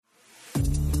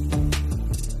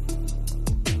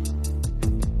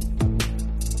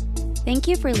Thank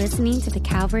you for listening to the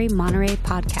Calvary Monterey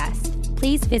podcast.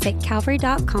 Please visit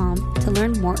calvary.com to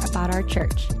learn more about our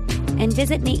church. And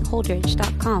visit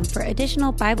nateholdridge.com for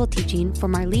additional Bible teaching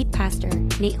from our lead pastor,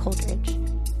 Nate Holdridge.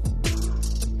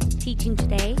 Teaching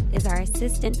today is our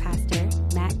assistant pastor,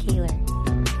 Matt Kehler.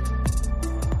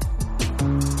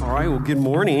 All right, well, good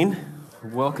morning.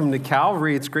 Welcome to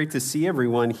Calvary. It's great to see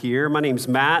everyone here. My name's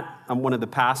Matt. I'm one of the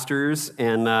pastors,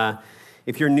 and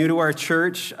if you're new to our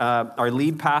church, our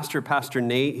lead pastor, Pastor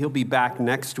Nate, he'll be back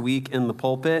next week in the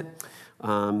pulpit.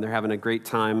 They're having a great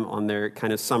time on their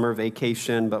kind of summer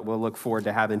vacation, but we'll look forward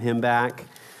to having him back.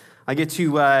 I get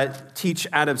to teach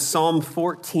out of Psalm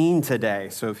 14 today.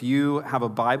 So if you have a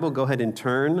Bible, go ahead and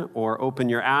turn or open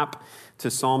your app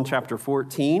to Psalm chapter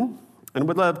 14. And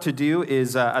what I'd love to do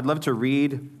is I'd love to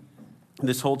read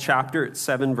this whole chapter. It's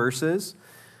 7 verses.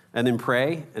 And then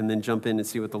pray, and then jump in and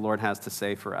see what the Lord has to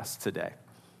say for us today.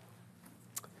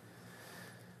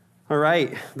 All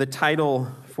right, the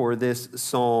title for this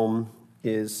psalm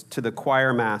is To the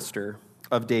Choir Master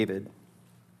of David.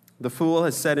 The fool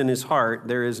has said in his heart,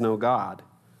 there is no God.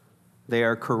 They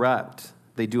are corrupt.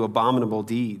 They do abominable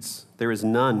deeds. There is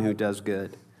none who does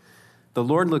good. The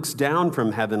Lord looks down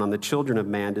from heaven on the children of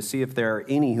man to see if there are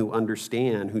any who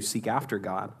understand, who seek after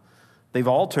God. They've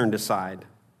all turned aside.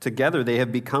 Together they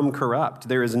have become corrupt.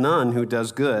 There is none who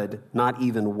does good, not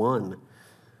even one.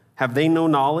 Have they no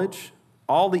knowledge?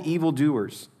 All the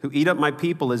evildoers who eat up my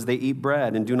people as they eat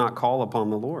bread and do not call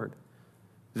upon the Lord.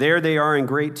 There they are in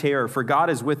great terror, for God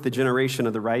is with the generation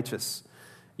of the righteous.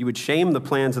 You would shame the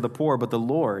plans of the poor, but the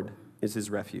Lord is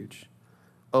his refuge.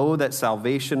 Oh, that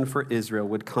salvation for Israel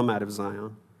would come out of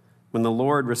Zion. When the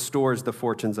Lord restores the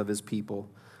fortunes of his people,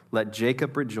 let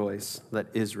Jacob rejoice, let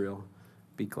Israel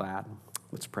be glad.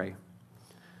 Let's pray.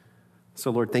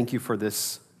 So, Lord, thank you for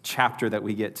this chapter that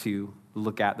we get to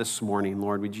look at this morning.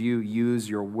 Lord, would you use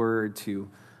your word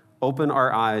to open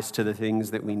our eyes to the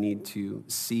things that we need to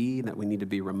see, that we need to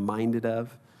be reminded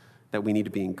of, that we need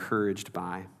to be encouraged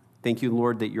by. Thank you,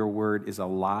 Lord, that your word is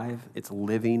alive, it's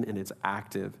living, and it's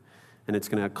active, and it's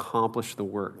going to accomplish the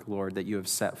work, Lord, that you have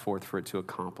set forth for it to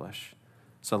accomplish.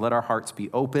 So let our hearts be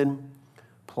open,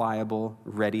 pliable,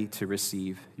 ready to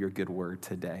receive your good word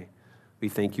today. We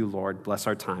thank you, Lord. Bless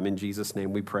our time. In Jesus'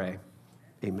 name we pray.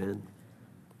 Amen.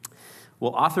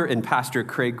 Well, author and pastor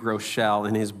Craig Rochelle,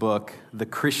 in his book, The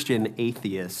Christian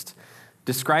Atheist,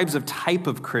 describes a type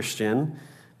of Christian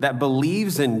that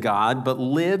believes in God but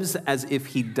lives as if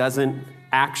he doesn't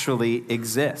actually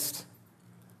exist.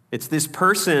 It's this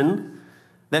person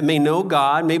that may know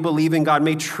God, may believe in God,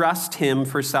 may trust him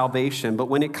for salvation, but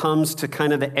when it comes to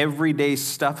kind of the everyday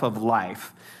stuff of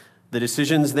life, the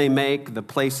decisions they make, the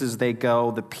places they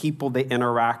go, the people they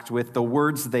interact with, the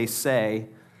words they say,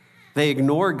 they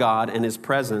ignore God and his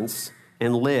presence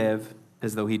and live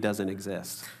as though he doesn't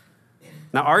exist.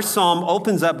 Now, our psalm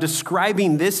opens up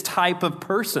describing this type of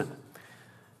person.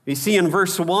 You see in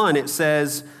verse 1, it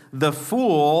says, the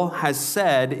fool has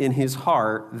said in his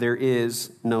heart, there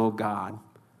is no God.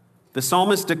 The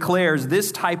psalmist declares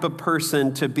this type of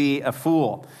person to be a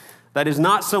fool. That is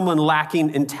not someone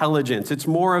lacking intelligence. It's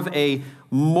more of a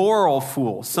moral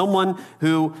fool, someone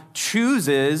who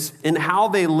chooses in how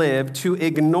they live to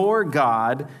ignore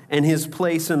God and his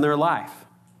place in their life.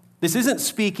 This isn't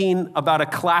speaking about a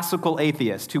classical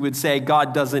atheist who would say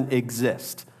God doesn't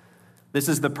exist. This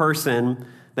is the person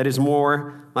that is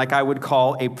more like I would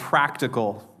call a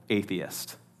practical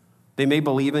atheist. They may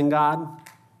believe in God,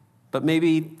 but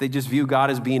maybe they just view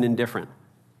God as being indifferent.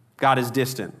 God is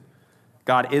distant.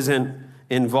 God isn't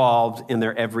involved in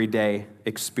their everyday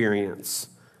experience.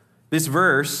 This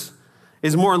verse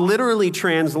is more literally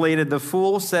translated, the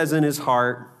fool says in his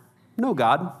heart, no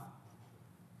God.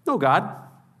 No God.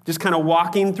 Just kind of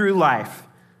walking through life,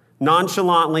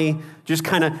 nonchalantly, just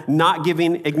kind of not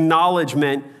giving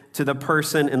acknowledgement to the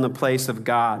person in the place of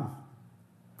God.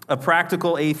 A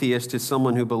practical atheist is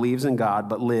someone who believes in God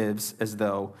but lives as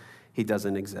though he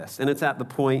doesn't exist. And it's at the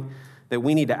point that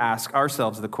we need to ask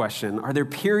ourselves the question, are there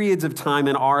periods of time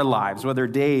in our lives, whether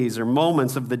days or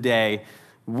moments of the day,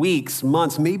 weeks,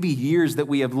 months, maybe years, that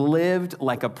we have lived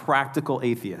like a practical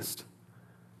atheist,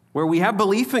 where we have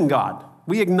belief in God,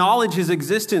 we acknowledge his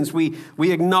existence, we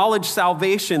acknowledge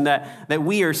salvation, that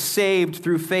we are saved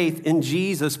through faith in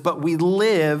Jesus, but we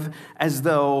live as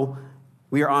though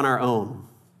we are on our own.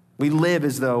 We live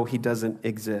as though he doesn't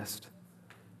exist.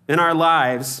 In our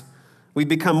lives, we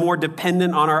become more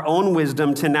dependent on our own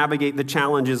wisdom to navigate the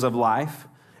challenges of life,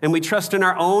 and we trust in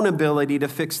our own ability to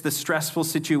fix the stressful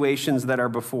situations that are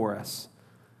before us.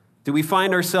 Do we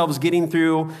find ourselves getting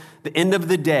through the end of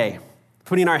the day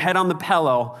putting our head on the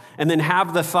pillow, and then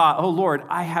have the thought, oh Lord,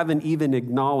 I haven't even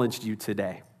acknowledged you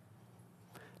today.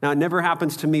 Now, it never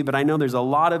happens to me, but I know there's a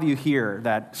lot of you here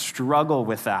that struggle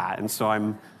with that, and so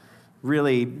I'm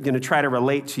really going to try to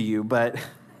relate to you. But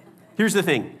here's the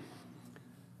thing.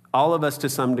 All of us, to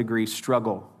some degree,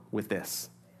 struggle with this.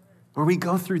 Or we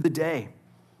go through the day,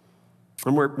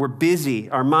 and we're busy.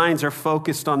 Our minds are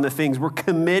focused on the things. We're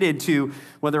committed to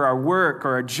whether our work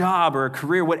or a job or a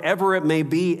career, whatever it may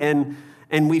be, and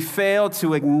we fail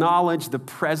to acknowledge the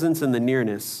presence and the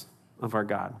nearness of our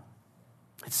God.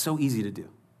 It's so easy to do,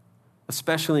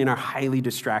 especially in our highly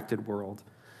distracted world.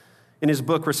 In his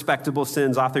book, Respectable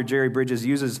Sins, author Jerry Bridges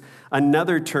uses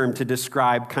another term to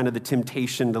describe kind of the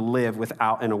temptation to live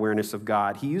without an awareness of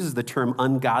God. He uses the term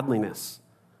ungodliness.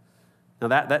 Now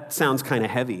that sounds kind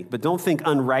of heavy, but don't think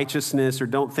unrighteousness or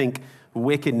don't think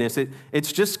wickedness.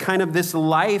 It's just kind of this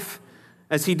life,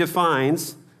 as he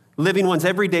defines, living one's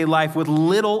everyday life with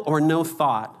little or no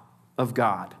thought of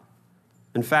God.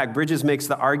 In fact, Bridges makes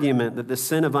the argument that the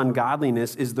sin of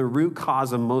ungodliness is the root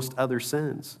cause of most other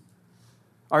sins.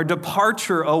 Our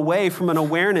departure away from an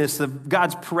awareness of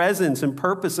God's presence and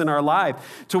purpose in our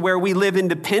life to where we live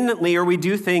independently or we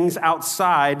do things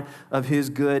outside of his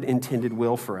good intended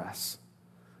will for us.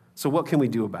 So what can we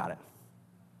do about it?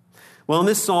 Well, in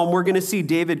this psalm, we're going to see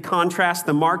David contrast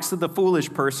the marks of the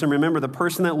foolish person. Remember, the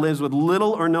person that lives with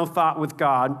little or no thought with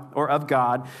God or of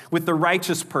God, with the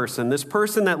righteous person, this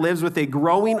person that lives with a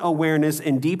growing awareness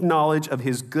and deep knowledge of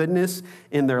his goodness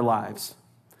in their lives.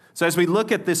 So as we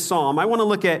look at this psalm, I want to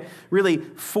look at really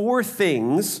 4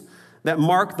 things that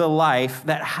mark the life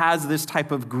that has this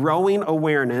type of growing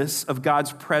awareness of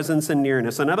God's presence and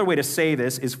nearness. Another way to say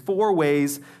this is 4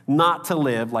 ways not to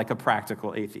live like a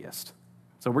practical atheist.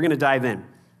 So we're going to dive in.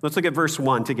 Let's look at verse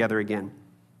 1 together again.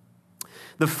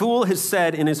 The fool has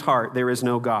said in his heart, there is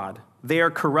no God. They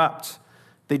are corrupt.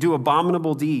 They do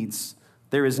abominable deeds.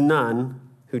 There is none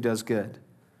who does good.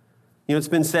 You know, it's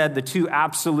been said the 2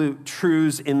 absolute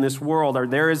truths in this world are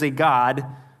there is a God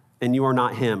and you are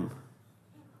not him.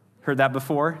 Heard that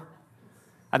before?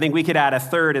 I think we could add a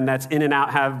third, and that's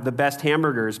In-N-Out have the best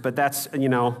hamburgers, but that's,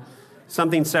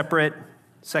 something separate.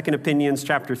 Second Opinions,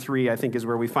 chapter 3, I think is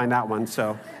where we find that one.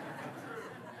 So,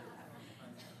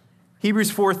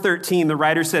 Hebrews 4:13, the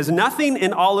writer says, nothing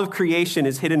in all of creation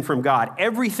is hidden from God.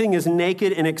 Everything is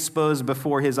naked and exposed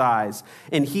before his eyes,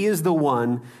 and he is the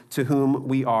one to whom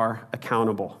we are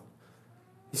accountable.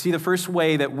 You see, the first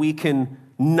way that we can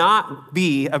not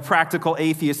be a practical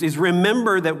atheist is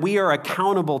remember that we are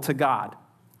accountable to God.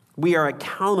 We are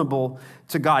accountable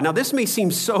to God. Now, this may seem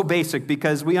so basic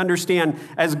because we understand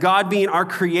as God being our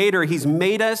creator, he's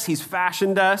made us, he's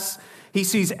fashioned us, he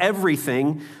sees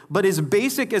everything. But as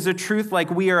basic as a truth like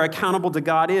we are accountable to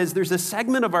God is, there's a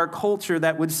segment of our culture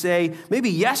that would say maybe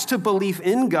yes to belief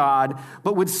in God,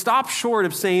 but would stop short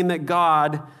of saying that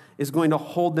God is going to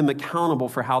hold them accountable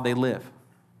for how they live.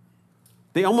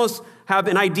 They almost have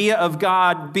an idea of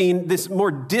God being this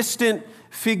more distant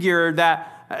figure that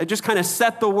just kind of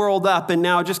set the world up and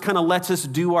now just kind of lets us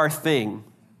do our thing,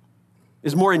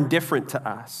 is more indifferent to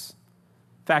us.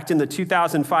 In fact, in the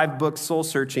 2005 book Soul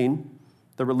Searching,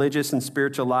 The Religious and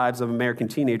Spiritual Lives of American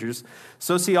Teenagers,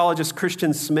 sociologists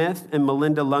Christian Smith and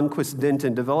Melinda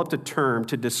Lundquist-Denton developed a term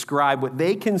to describe what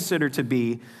they consider to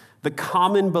be the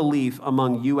common belief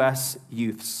among U.S.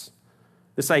 youths.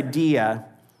 This idea,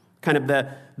 kind of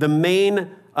the main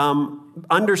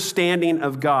understanding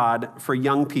of God for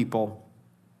young people.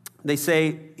 They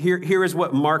say, here is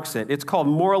what marks it. It's called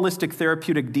moralistic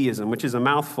therapeutic deism, which is a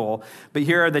mouthful, but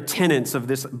here are the tenets of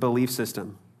this belief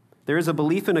system. There is a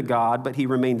belief in a God, but he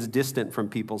remains distant from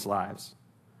people's lives.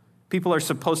 People are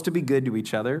supposed to be good to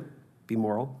each other, be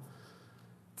moral.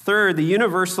 Third, the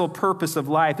universal purpose of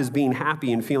life is being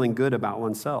happy and feeling good about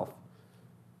oneself.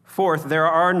 Fourth, there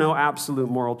are no absolute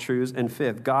moral truths. And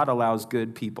fifth, God allows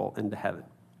good people into heaven.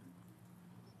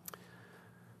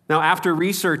 Now, after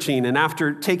researching and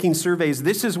after taking surveys,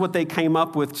 this is what they came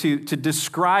up with to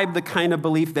describe the kind of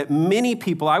belief that many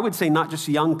people, I would say not just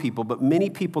young people, but many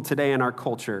people today in our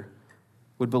culture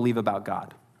would believe about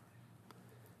God.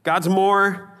 God's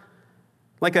more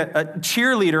like a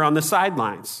cheerleader on the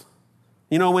sidelines.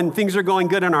 You know, when things are going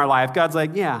good in our life, God's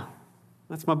like, yeah,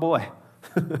 that's my boy.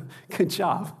 Good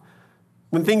job.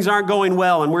 When things aren't going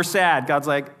well and we're sad, God's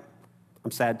like,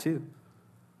 I'm sad too.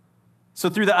 So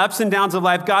through the ups and downs of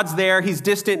life, God's there, he's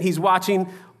distant, he's watching,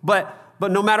 but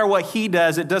no matter what he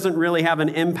does, it doesn't really have an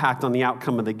impact on the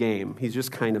outcome of the game. He's just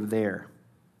kind of there.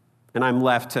 And I'm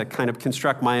left to kind of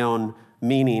construct my own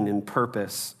meaning and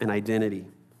purpose and identity.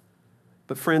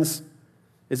 But friends,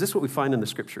 is this what we find in the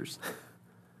scriptures?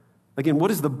 Again, what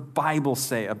does the Bible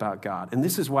say about God? And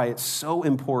this is why it's so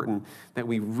important that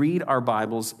we read our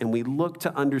Bibles and we look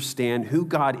to understand who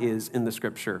God is in the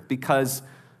Scripture, because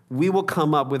we will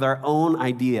come up with our own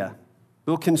idea.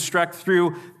 We'll construct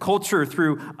through culture,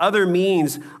 through other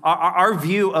means, our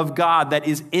view of God that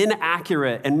is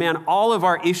inaccurate. And man, all of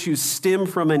our issues stem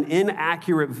from an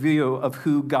inaccurate view of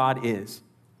who God is.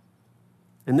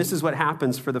 And this is what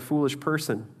happens for the foolish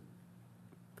person.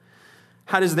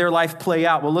 How does their life play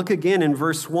out? Well, look again in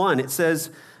verse 1. It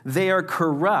says, they are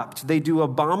corrupt. They do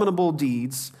abominable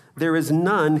deeds. There is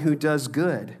none who does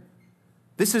good.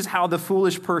 This is how the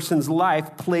foolish person's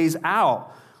life plays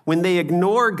out when they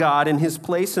ignore God and his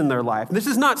place in their life. This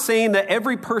is not saying that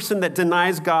every person that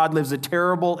denies God lives a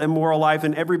terrible, immoral life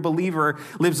and every believer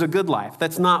lives a good life.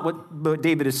 That's not what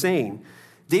David is saying.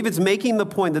 David's making the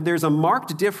point that there's a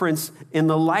marked difference in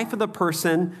the life of the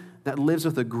person that lives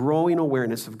with a growing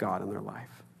awareness of God in their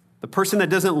life. The person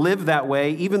that doesn't live that way,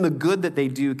 even the good that they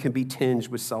do, can be tinged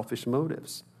with selfish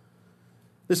motives.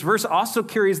 This verse also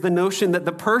carries the notion that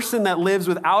the person that lives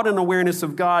without an awareness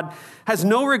of God has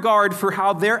no regard for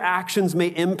how their actions may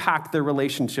impact their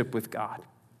relationship with God.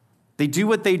 They do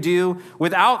what they do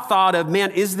without thought of,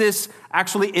 man, is this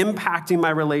actually impacting my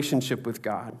relationship with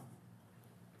God?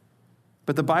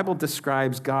 But the Bible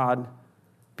describes God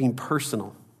being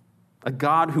personal, a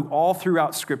God who all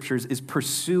throughout scriptures is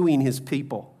pursuing his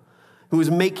people, who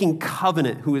is making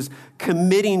covenant, who is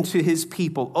committing to his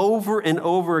people over and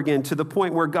over again, to the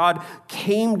point where God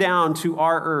came down to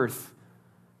our earth,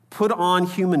 put on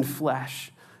human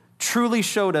flesh, truly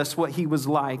showed us what he was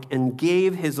like, and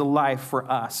gave his life for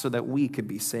us so that we could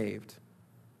be saved,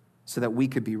 so that we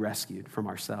could be rescued from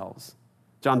ourselves.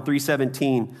 John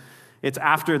 3:17, it's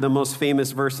after the most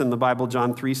famous verse in the Bible,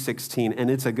 John 3:16,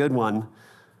 and it's a good one.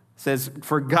 It says,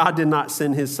 for God did not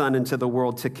send his son into the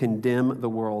world to condemn the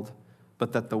world,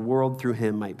 but that the world through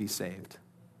him might be saved.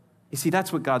 You see,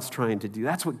 that's what God's trying to do.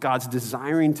 That's what God's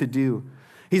desiring to do.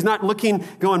 He's not looking,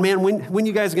 going, man, when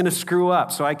you guys are going to screw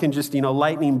up so I can just,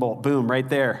 lightning bolt, boom, right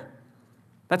there.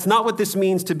 That's not what this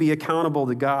means to be accountable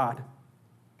to God.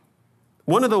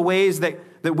 One of the ways that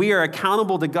we are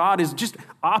accountable to God is just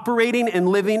operating and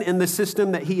living in the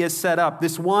system that he has set up,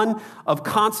 this one of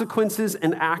consequences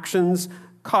and actions,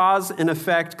 cause and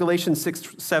effect. Galatians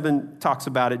 6:7 talks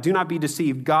about it. Do not be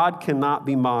deceived. God cannot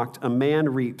be mocked. A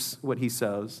man reaps what he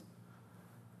sows.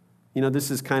 This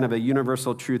is kind of a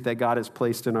universal truth that God has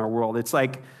placed in our world. It's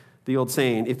like the old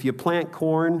saying, if you plant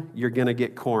corn, you're going to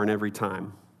get corn every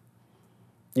time.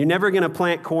 You're never going to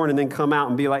plant corn and then come out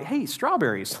and be like, hey,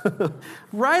 strawberries.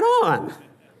 Right on.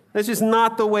 That's just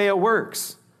not the way it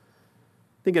works.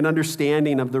 I think an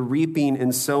understanding of the reaping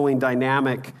and sowing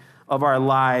dynamic of our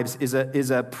lives is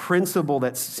a principle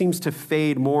that seems to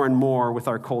fade more and more with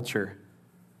our culture.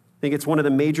 I think it's one of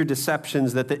the major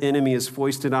deceptions that the enemy has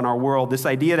foisted on our world, this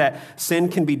idea that sin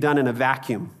can be done in a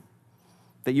vacuum,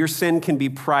 that your sin can be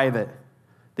private,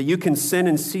 that you can sin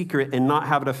in secret and not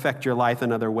have it affect your life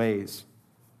in other ways.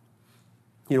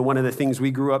 One of the things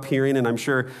we grew up hearing, and I'm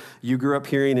sure you grew up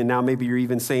hearing, and now maybe you're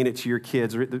even saying it to your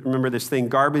kids. Remember this thing,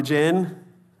 garbage in,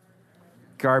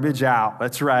 garbage out.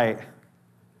 That's right.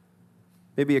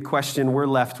 Maybe a question we're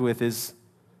left with is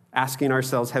asking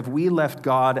ourselves, have we left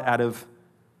God out of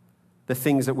the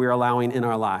things that we're allowing in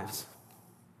our lives?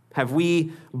 Have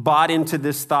we bought into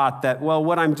this thought that, well,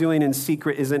 what I'm doing in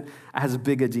secret isn't as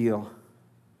big a deal?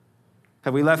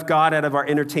 Have we left God out of our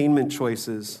entertainment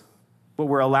choices, what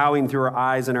we're allowing through our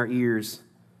eyes and our ears?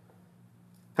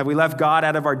 Have we left God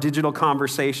out of our digital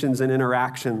conversations and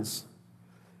interactions?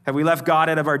 Have we left God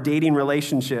out of our dating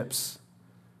relationships?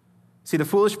 See, the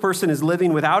foolish person is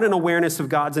living without an awareness of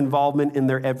God's involvement in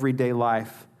their everyday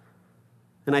life.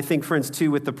 And I think, friends,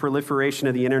 too, with the proliferation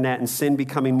of the internet and sin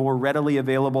becoming more readily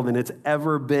available than it's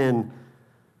ever been,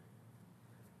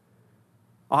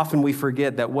 often we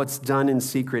forget that what's done in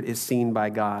secret is seen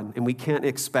by God, and we can't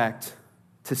expect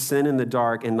to sin in the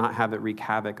dark and not have it wreak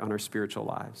havoc on our spiritual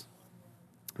lives.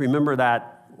 Remember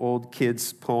that old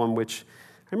kid's poem, which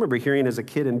I remember hearing as a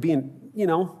kid and being,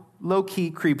 low-key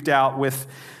creeped out with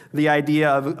the idea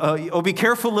of, be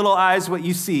careful, little eyes, what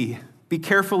you see. Be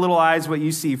careful, little eyes, what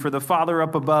you see, for the Father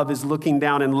up above is looking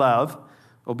down in love.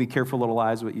 Oh, be careful, little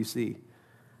eyes, what you see.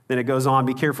 Then it goes on,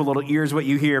 be careful, little ears, what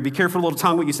you hear. Be careful, little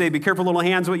tongue, what you say. Be careful, little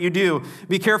hands, what you do.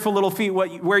 Be careful, little feet,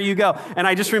 where you go. And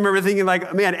I just remember thinking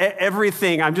man,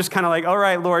 everything, I'm just kind of like, all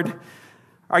right, Lord,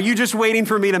 are you just waiting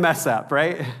for me to mess up,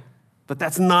 right? But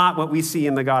that's not what we see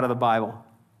in the God of the Bible.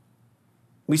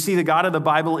 We see the God of the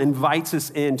Bible invites us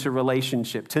into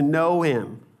relationship, to know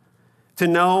him, to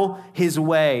know his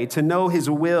way, to know his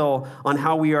will on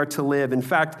how we are to live. In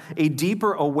fact, a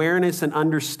deeper awareness and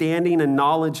understanding and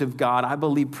knowledge of God, I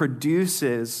believe,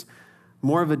 produces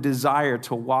more of a desire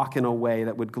to walk in a way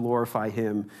that would glorify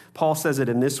him. Paul says it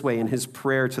in this way in his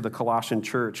prayer to the Colossian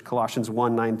church, Colossians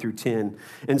 1, 9 through 10.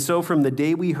 And so from the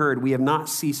day we heard, we have not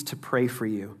ceased to pray for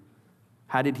you.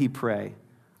 How did he pray?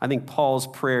 I think Paul's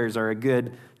prayers are a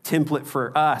good template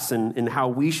for us and how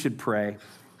we should pray.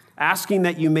 Asking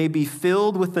that you may be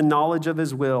filled with the knowledge of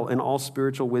his will and all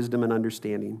spiritual wisdom and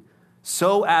understanding,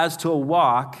 so as to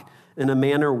walk in a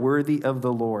manner worthy of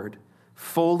the Lord,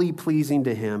 fully pleasing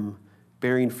to him,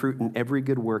 bearing fruit in every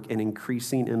good work and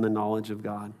increasing in the knowledge of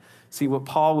God. See, what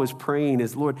Paul was praying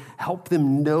is, Lord, help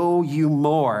them know you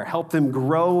more. Help them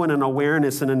grow in an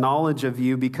awareness and a knowledge of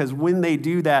you, because when they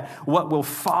do that, what will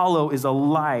follow is a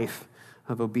life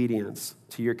of obedience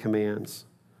to your commands.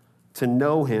 To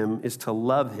know him is to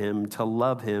love him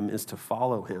is to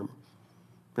follow him.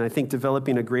 And I think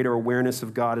developing a greater awareness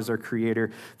of God as our creator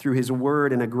through his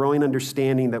word and a growing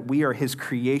understanding that we are his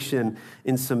creation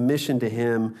in submission to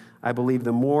him, I believe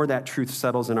the more that truth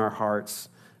settles in our hearts,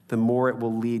 the more it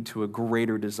will lead to a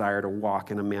greater desire to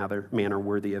walk in a manner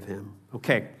worthy of him.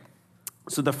 Okay,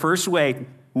 so the first way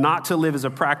not to live as a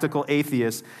practical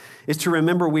atheist is to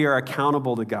remember we are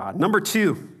accountable to God. Number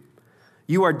two,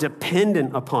 you are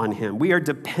dependent upon him. We are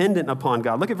dependent upon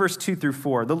God. Look at verse 2 through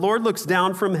 4. The Lord looks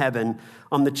down from heaven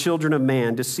on the children of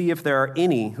man to see if there are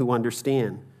any who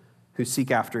understand, who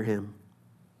seek after him.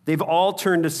 They've all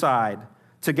turned aside.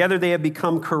 Together they have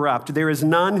become corrupt. There is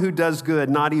none who does good,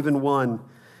 not even one.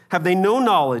 Have they no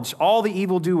knowledge, all the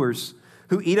evildoers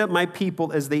who eat up my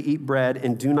people as they eat bread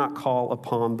and do not call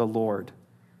upon the Lord?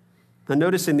 Now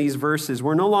notice in these verses,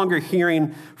 we're no longer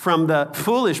hearing from the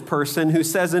foolish person who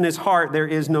says in his heart there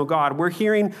is no God. We're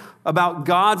hearing about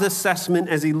God's assessment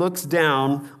as he looks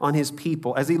down on his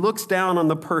people, as he looks down on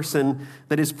the person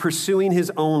that is pursuing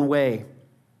his own way.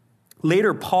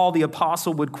 Later, Paul the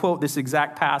apostle would quote this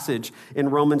exact passage in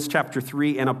Romans chapter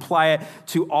 3 and apply it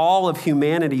to all of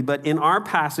humanity. But in our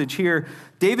passage here,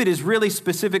 David is really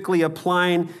specifically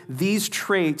applying these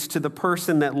traits to the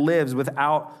person that lives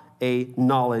without a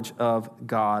knowledge of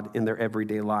God in their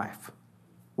everyday life.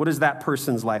 What does that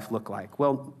person's life look like?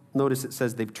 Well, notice it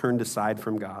says they've turned aside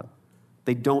from God.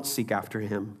 They don't seek after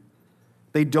him.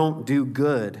 They don't do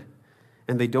good,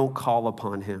 and they don't call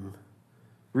upon him.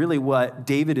 Really what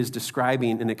David is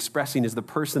describing and expressing is the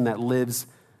person that lives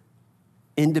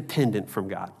independent from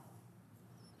God.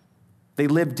 They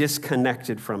live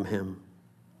disconnected from him.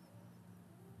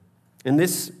 And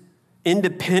this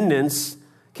independence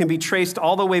can be traced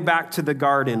all the way back to the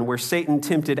garden where Satan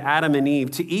tempted Adam and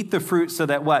Eve to eat the fruit so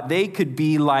that what? They could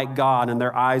be like God and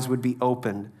their eyes would be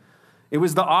opened. It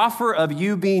was the offer of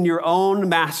you being your own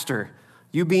master,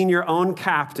 you being your own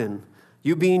captain,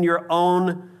 you being your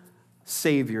own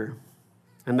savior.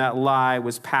 And that lie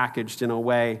was packaged in a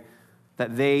way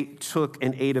that they took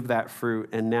and ate of that fruit,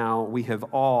 and now we have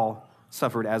all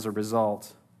suffered as a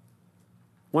result.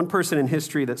 One person in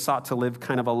history that sought to live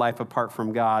kind of a life apart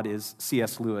from God is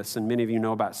C.S. Lewis, and many of you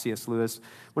know about C.S. Lewis,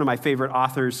 one of my favorite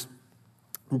authors,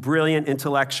 brilliant,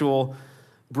 intellectual,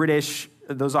 British.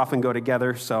 Those often go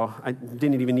together, so I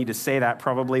didn't even need to say that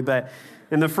probably, but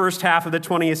in the first half of the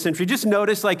 20th century, just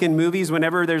notice like in movies,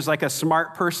 whenever there's like a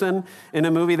smart person in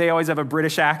a movie, they always have a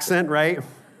British accent, right?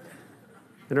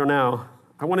 I don't know.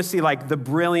 I want to see like the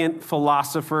brilliant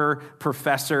philosopher,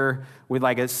 professor with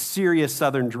like a serious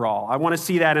Southern drawl. I want to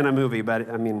see that in a movie, but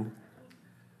I mean,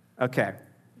 okay,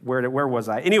 where was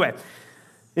I? Anyway,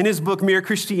 in his book, Mere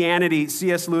Christianity,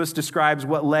 C.S. Lewis describes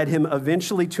what led him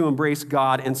eventually to embrace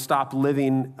God and stop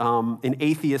living an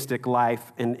atheistic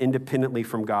life and independently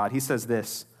from God. He says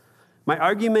this, "My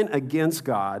argument against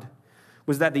God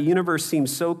was that the universe seemed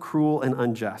so cruel and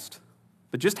unjust.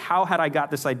 But just how had I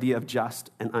got this idea of just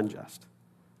and unjust?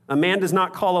 A man does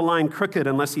not call a line crooked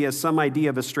unless he has some idea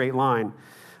of a straight line.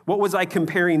 What was I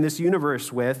comparing this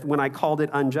universe with when I called it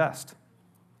unjust?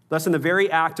 Thus, in the very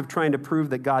act of trying to prove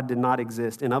that God did not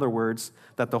exist, in other words,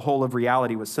 that the whole of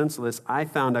reality was senseless, I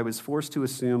found I was forced to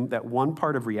assume that one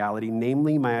part of reality,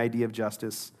 namely my idea of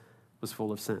justice, was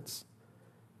full of sense.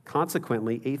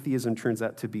 Consequently, atheism turns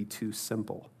out to be too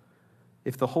simple.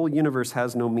 If the whole universe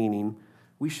has no meaning,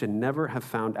 we should never have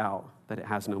found out that it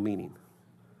has no meaning."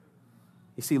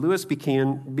 You see, Lewis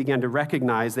began to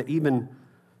recognize that even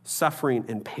suffering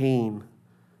and pain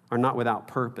are not without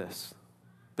purpose,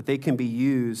 but they can be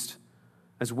used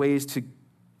as ways to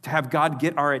have God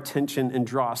get our attention and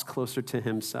draw us closer to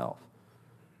himself.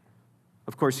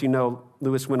 Of course, you know,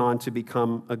 Lewis went on to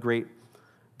become a great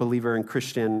believer and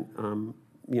Christian,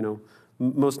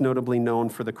 most notably known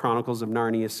for the Chronicles of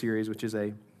Narnia series, which is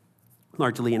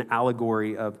largely an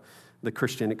allegory of the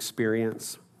Christian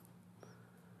experience.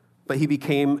 But he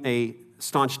became a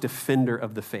staunch defender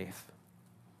of the faith.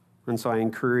 And so I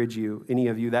encourage you, any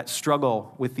of you that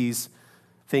struggle with these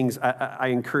things, I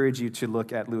encourage you to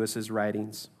look at Lewis's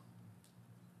writings.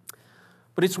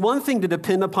 But it's one thing to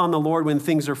depend upon the Lord when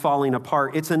things are falling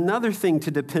apart. It's another thing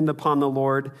to depend upon the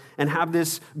Lord and have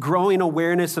this growing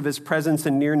awareness of his presence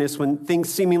and nearness when things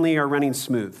seemingly are running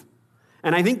smooth.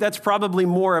 And I think that's probably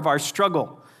more of our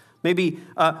struggle. Maybe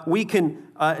we can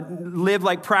live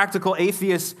like practical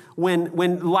atheists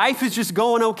when life is just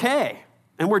going okay.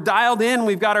 And we're dialed in,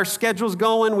 we've got our schedules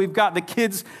going, we've got the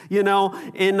kids, in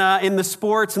the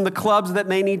sports and the clubs that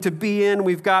they need to be in,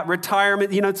 we've got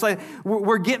retirement, it's like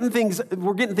we're getting things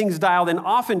dialed in.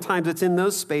 Oftentimes it's in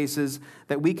those spaces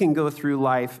that we can go through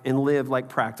life and live like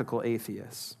practical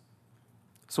atheists.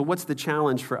 So what's the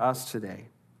challenge for us today?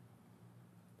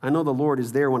 I know the Lord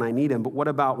is there when I need him, but what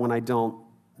about when I don't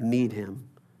need him?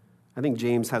 I think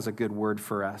James has a good word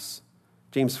for us.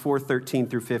 James 4:13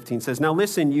 through 15 says, "Now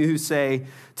listen, you who say,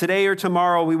 today or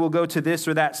tomorrow we will go to this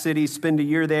or that city, spend a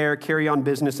year there, carry on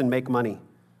business, and make money.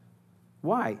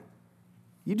 Why?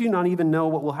 You do not even know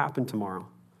what will happen tomorrow.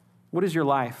 What is your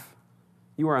life?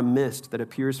 You are a mist that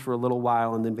appears for a little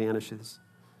while and then vanishes.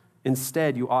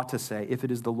 Instead, you ought to say, if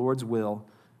it is the Lord's will,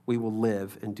 we will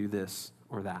live and do this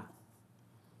or that."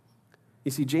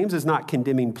 You see, James is not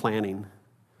condemning planning.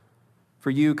 For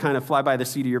you kind of fly by the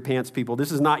seat of your pants people,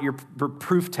 this is not your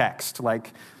proof text.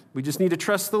 Like, we just need to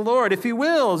trust the Lord. If he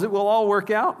wills, it will all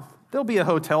work out. There'll be a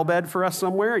hotel bed for us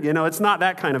somewhere. It's not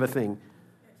that kind of a thing.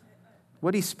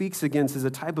 What he speaks against is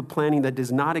a type of planning that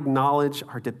does not acknowledge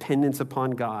our dependence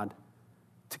upon God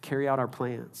to carry out our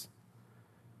plans.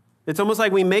 It's almost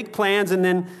like we make plans and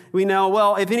then we know,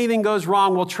 well, if anything goes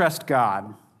wrong, we'll trust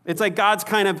God. It's like God's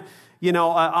kind of,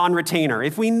 on retainer.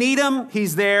 If we need him,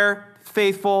 he's there,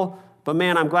 faithful. But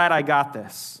man, I'm glad I got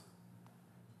this.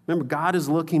 Remember, God is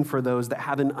looking for those that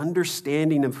have an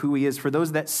understanding of who he is, for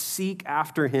those that seek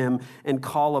after him and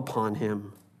call upon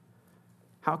him.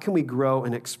 How can we grow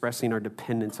in expressing our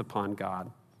dependence upon God?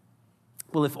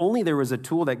 Well, if only there was a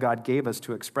tool that God gave us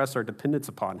to express our dependence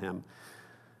upon him.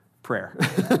 Prayer.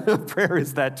 Prayer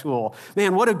is that tool.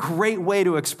 Man, what a great way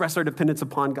to express our dependence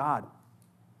upon God.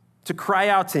 To cry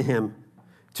out to him.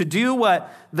 To do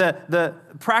what the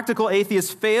practical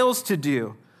atheist fails to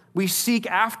do. We seek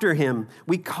after him.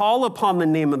 We call upon the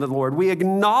name of the Lord. We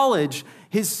acknowledge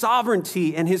his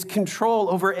sovereignty and his control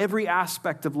over every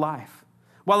aspect of life,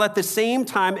 while at the same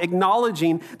time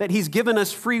acknowledging that he's given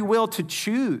us free will to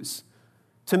choose,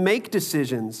 to make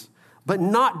decisions, but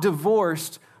not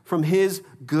divorced from his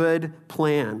good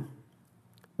plan.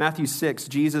 Matthew 6,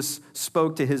 Jesus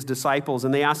spoke to his disciples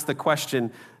and they asked the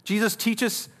question, Jesus, teach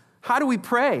us, how do we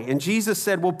pray? And Jesus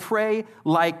said, well, pray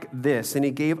like this. And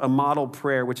he gave a model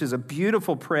prayer, which is a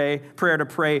beautiful prayer to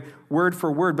pray word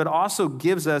for word, but also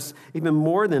gives us even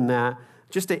more than that,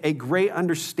 just a great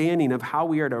understanding of how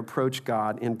we are to approach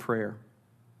God in prayer.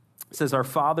 It says, our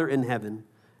Father in heaven,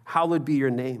 hallowed be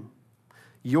your name.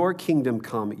 Your kingdom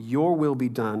come, your will be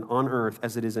done on earth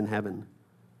as it is in heaven.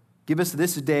 Give us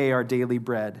this day our daily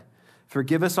bread.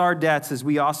 Forgive us our debts as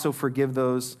we also forgive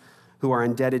those who are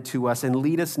indebted to us, and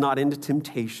lead us not into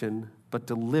temptation, but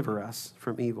deliver us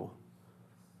from evil.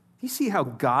 You see how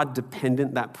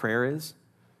God-dependent that prayer is?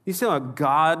 You see how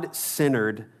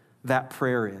God-centered that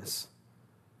prayer is?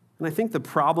 And I think the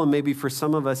problem maybe for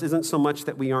some of us isn't so much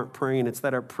that we aren't praying, it's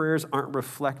that our prayers aren't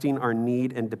reflecting our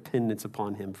need and dependence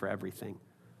upon him for everything.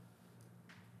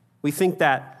 We think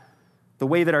that the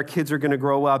way that our kids are going to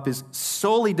grow up is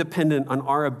solely dependent on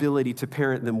our ability to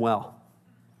parent them well.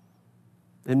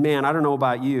 And man, I don't know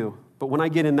about you, but when I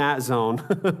get in that zone,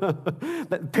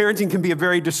 parenting can be a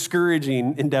very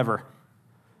discouraging endeavor.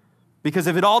 Because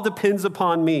if it all depends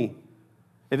upon me,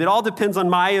 if it all depends on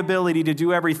my ability to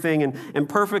do everything and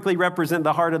perfectly represent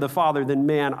the heart of the Father, then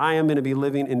man, I am going to be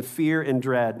living in fear and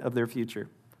dread of their future.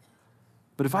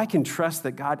 But if I can trust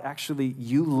that God, actually,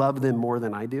 you love them more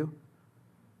than I do,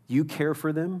 you care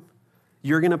for them,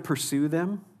 you're going to pursue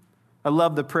them. I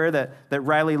love the prayer that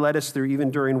Riley led us through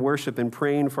even during worship and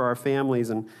praying for our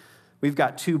families. And we've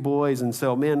got 2 boys. And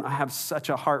so, man, I have such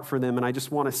a heart for them. And I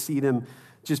just want to see them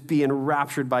just be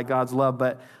enraptured by God's love.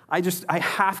 But I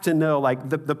have to know, like,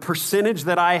 the percentage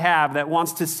that I have that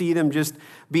wants to see them just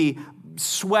be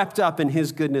swept up in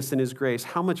his goodness and his grace.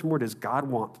 How much more does God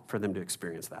want for them to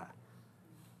experience that?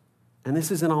 And this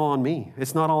isn't all on me.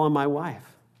 It's not all on my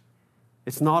wife.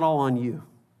 It's not all on you.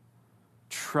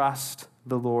 Trust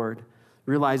the Lord.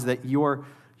 Realize that your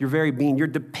very being, your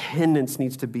dependence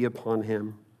needs to be upon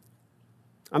him.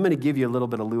 I'm going to give you a little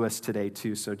bit of Lewis today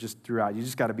too, so just throughout, you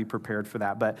just got to be prepared for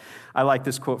that. But I like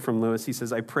this quote from Lewis. He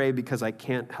says, I pray because I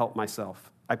can't help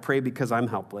myself. I pray because I'm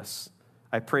helpless.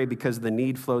 I pray because the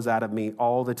need flows out of me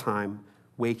all the time,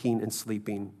 waking and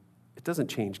sleeping. It doesn't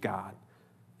change God.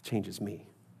 It changes me.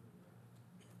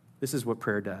 This is what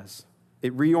prayer does.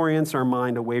 It reorients our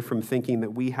mind away from thinking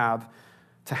that we have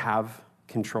to have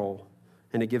control,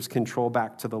 and it gives control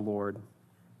back to the Lord.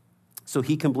 So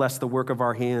he can bless the work of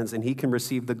our hands, and he can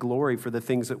receive the glory for the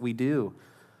things that we do.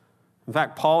 In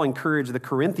fact, Paul encouraged the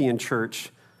Corinthian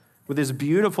church with this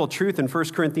beautiful truth in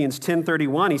 1 Corinthians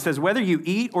 10:31. He says, whether you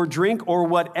eat or drink or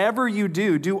whatever you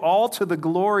do all to the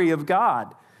glory of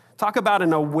God. Talk about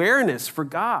an awareness for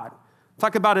God.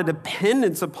 Talk about a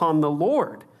dependence upon the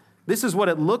Lord. This is what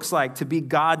it looks like to be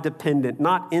God-dependent,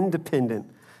 not independent.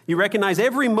 You recognize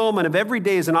every moment of every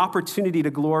day is an opportunity to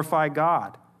glorify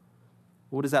God.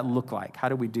 What does that look like? How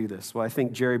do we do this? Well, I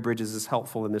think Jerry Bridges is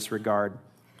helpful in this regard.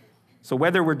 So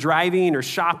whether we're driving or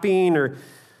shopping or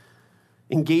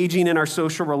engaging in our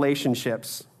social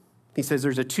relationships, he says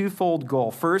there's a twofold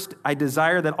goal. First, I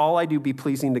desire that all I do be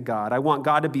pleasing to God. I want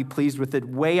God to be pleased with the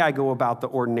way I go about the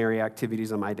ordinary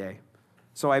activities of my day.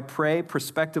 So I pray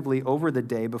prospectively over the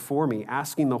day before me,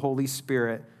 asking the Holy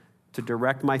Spirit to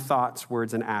direct my thoughts,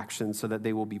 words, and actions so that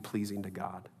they will be pleasing to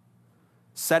God.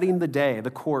 Setting the day,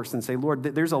 the course, and say, Lord,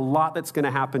 there's a lot that's going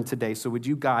to happen today, so would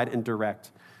you guide and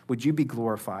direct? Would you be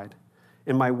glorified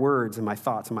in my words and my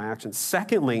thoughts and my actions?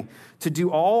 Secondly, to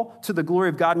do all to the glory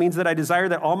of God means that I desire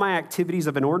that all my activities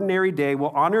of an ordinary day will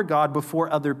honor God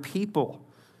before other people.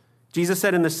 Jesus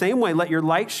said, in the same way, let your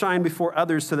light shine before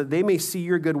others so that they may see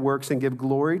your good works and give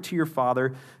glory to your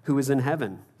Father who is in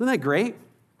heaven. Isn't that great?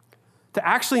 To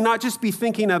actually not just be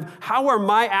thinking of how are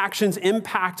my actions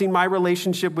impacting my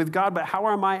relationship with God, but how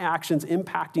are my actions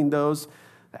impacting those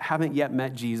that haven't yet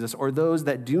met Jesus or those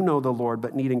that do know the Lord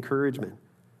but need encouragement.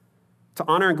 To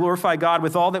honor and glorify God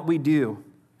with all that we do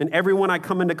and everyone I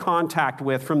come into contact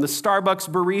with, from the Starbucks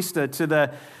barista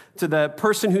to the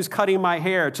person who's cutting my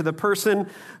hair, to the person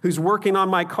who's working on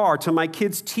my car, to my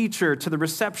kid's teacher, to the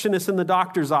receptionist in the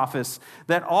doctor's office,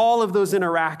 that all of those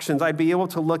interactions I'd be able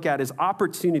to look at as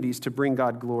opportunities to bring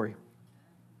God glory.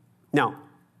 Now,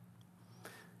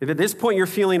 if at this point you're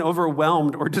feeling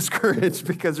overwhelmed or discouraged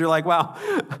because you're like, wow,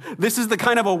 this is the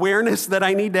kind of awareness that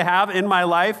I need to have in my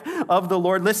life of the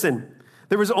Lord, listen,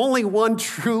 there was only one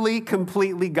truly,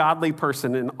 completely godly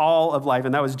person in all of life,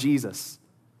 and that was Jesus.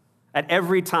 At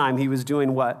every time, he was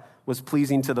doing what was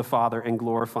pleasing to the Father and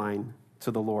glorifying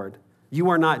to the Lord.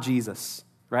 You are not Jesus,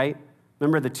 right?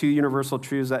 Remember the two universal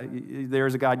truths that there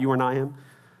is a God, you are not him?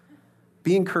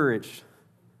 Be encouraged.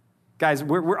 Guys,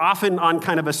 we're often on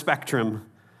kind of a spectrum,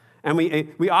 and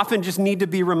we often just need to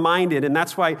be reminded, and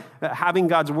that's why having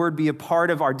God's word be a part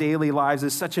of our daily lives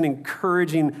is such an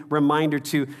encouraging reminder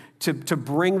to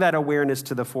bring that awareness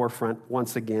to the forefront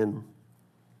once again.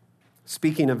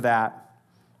 Speaking of that,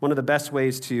 one of the best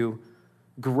ways to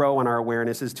grow in our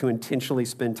awareness is to intentionally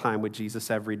spend time with Jesus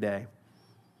every day.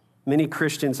 Many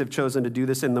Christians have chosen to do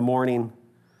this in the morning,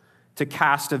 to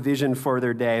cast a vision for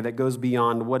their day that goes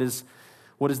beyond what is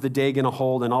the day going to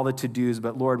hold and all the to-dos,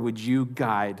 but Lord, would you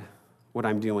guide what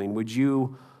I'm doing? Would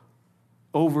you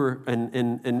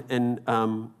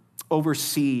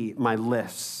oversee my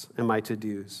lists and my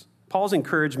to-dos? Paul's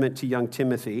encouragement to young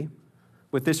Timothy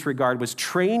with this regard was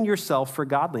train yourself for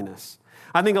godliness.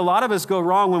 I think a lot of us go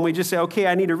wrong when we just say, okay,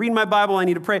 I need to read my Bible, I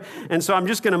need to pray, and so I'm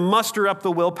just going to muster up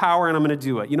the willpower and I'm going to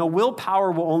do it. You know,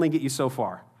 willpower will only get you so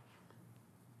far.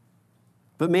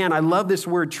 But man, I love this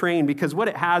word train because what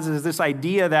it has is this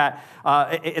idea that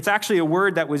it's actually a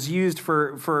word that was used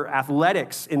for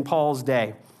athletics in Paul's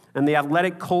day and the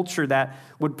athletic culture that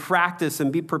would practice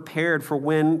and be prepared for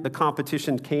when the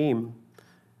competition came.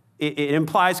 It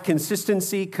implies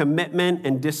consistency, commitment,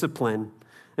 and discipline.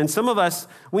 And some of us,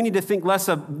 we need to think less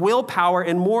of willpower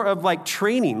and more of like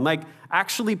training, like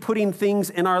actually putting things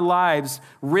in our lives,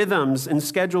 rhythms and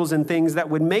schedules and things that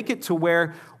would make it to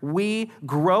where we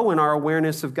grow in our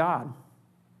awareness of God.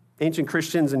 Ancient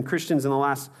Christians and Christians in the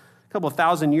last couple of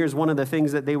thousand years, one of the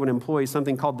things that they would employ is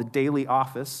something called the daily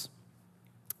office.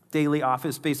 Daily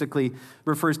office basically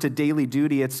refers to daily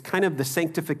duty. It's kind of the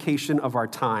sanctification of our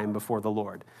time before the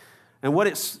Lord. And what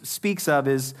it speaks of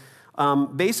is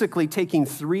basically taking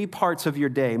 3 parts of your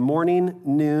day, morning,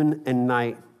 noon, and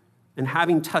night, and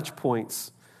having touch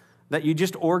points that you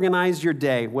just organize your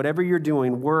day, whatever you're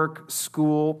doing, work,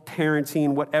 school, parenting,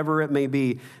 whatever it may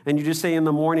be, and you just say in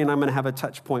the morning, I'm going to have a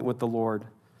touch point with the Lord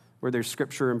where there's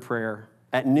scripture and prayer.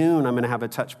 At noon, I'm going to have a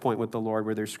touch point with the Lord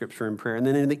where there's scripture and prayer. And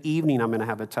then in the evening, I'm going to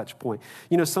have a touch point.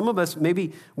 You know, some of us,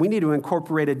 maybe we need to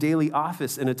incorporate a daily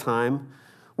office in a time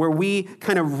where we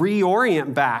kind of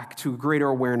reorient back to greater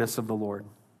awareness of the Lord.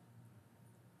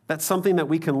 That's something that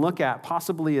we can look at,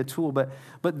 possibly a tool, but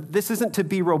this isn't to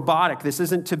be robotic. This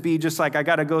isn't to be just like, I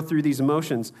got to go through these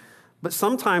emotions. But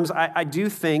sometimes I do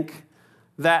think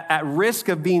that at risk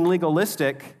of being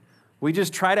legalistic, we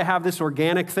just try to have this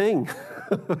organic thing.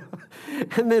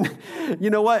 And then, you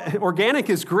know what? Organic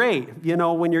is great,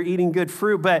 when you're eating good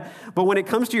fruit. But when it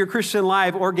comes to your Christian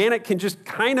life, organic can just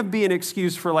kind of be an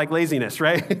excuse for like laziness,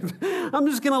 right? I'm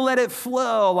just going to let it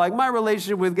flow. Like my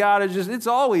relationship with God is it's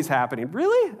always happening.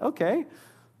 Really? Okay.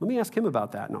 Let me ask him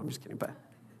about that. No, I'm just kidding. But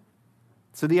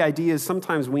so the idea is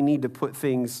sometimes we need to put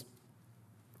things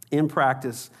in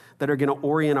practice that are going to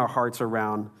orient our hearts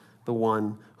around the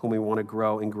one whom we want to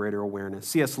grow in greater awareness.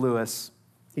 C.S. Lewis,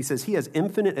 he says, he has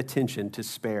infinite attention to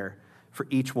spare for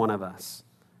each one of us.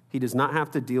 He does not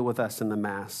have to deal with us in the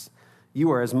mass.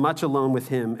 You are as much alone with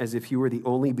him as if you were the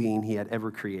only being he had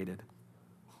ever created.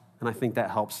 And I think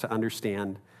that helps to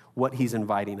understand what he's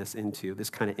inviting us into, this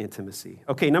kind of intimacy.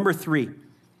 Okay, number 3.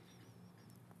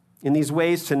 In these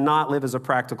ways to not live as a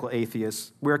practical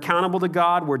atheist, we're accountable to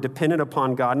God, we're dependent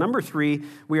upon God. Number 3,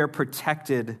 we are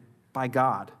protected by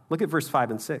God. Look at verse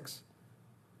 5 and 6.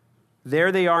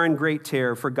 There they are in great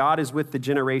terror, for God is with the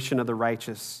generation of the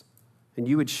righteous, and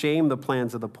you would shame the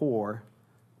plans of the poor,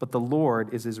 but the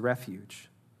Lord is his refuge.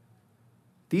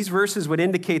 These verses would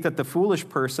indicate that the foolish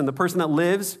person, the person that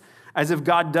lives as if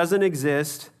God doesn't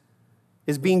exist,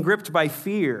 is being gripped by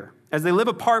fear. As they live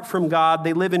apart from God,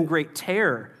 they live in great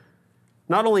terror.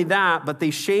 Not only that, but they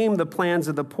shame the plans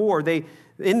of the poor.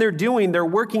 In their doing, they're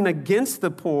working against the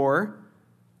poor,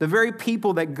 the very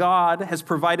people that God has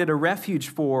provided a refuge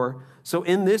for. So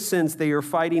in this sense, they are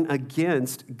fighting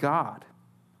against God.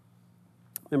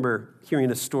 I remember hearing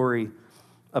a story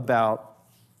about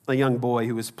a young boy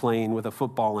who was playing with a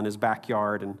football in his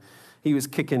backyard, and he was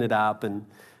kicking it up, and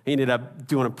he ended up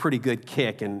doing a pretty good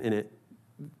kick, and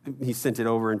he sent it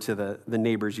over into the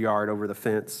neighbor's yard over the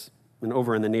fence. And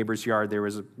over in the neighbor's yard, there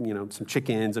was some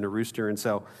chickens and a rooster, and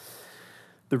so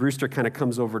the rooster kind of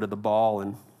comes over to the ball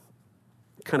and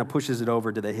kind of pushes it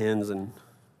over to the hens and,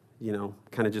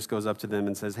 kind of just goes up to them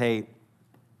and says, hey,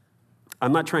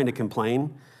 I'm not trying to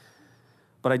complain,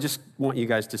 but I just want you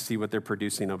guys to see what they're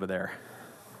producing over there.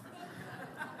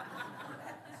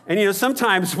 And,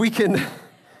 sometimes we can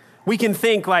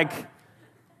think like,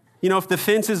 if the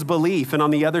fence is belief and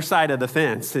on the other side of the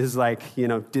fence is like,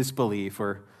 disbelief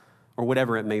or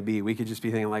whatever it may be, we could just be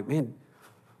thinking like, man,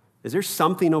 is there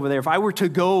something over there? If I were to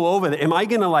go over there, am I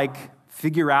going to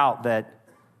figure out that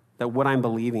what I'm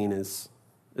believing is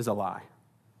a lie,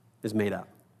 is made up?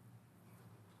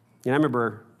 I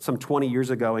remember some 20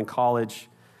 years ago in college,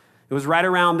 it was right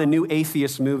around the new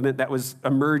atheist movement that was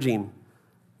emerging.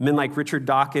 Men like Richard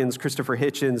Dawkins, Christopher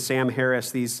Hitchens, Sam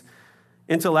Harris, these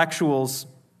intellectuals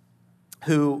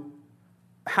who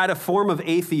had a form of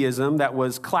atheism that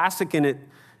was classic in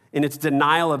its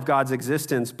denial of God's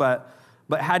existence, but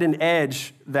had an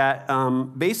edge that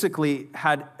basically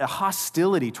had a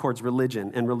hostility towards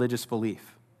religion and religious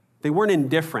belief. They weren't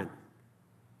indifferent,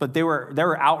 but they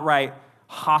were outright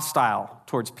hostile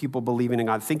towards people believing in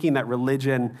God, thinking that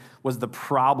religion was the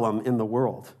problem in the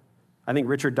world. I think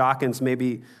Richard Dawkins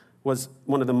maybe was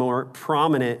one of the more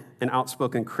prominent and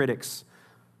outspoken critics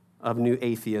of new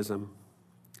atheism.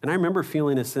 And I remember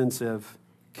feeling a sense of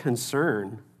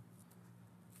concern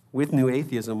with new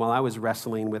atheism while I was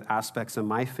wrestling with aspects of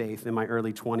my faith in my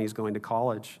early 20s going to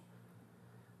college.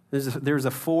 There's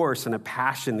a force and a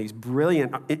passion, these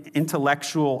brilliant,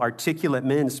 intellectual, articulate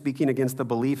men speaking against the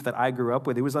belief that I grew up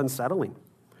with. It was unsettling.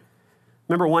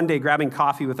 Remember one day grabbing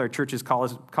coffee with our church's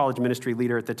college ministry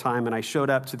leader at the time, and I showed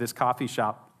up to this coffee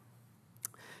shop,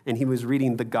 and he was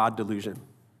reading The God Delusion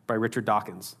by Richard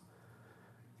Dawkins.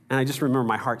 And I just remember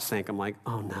my heart sank. I'm like,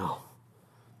 oh no,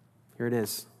 here it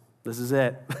is. This is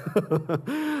it.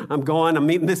 I'm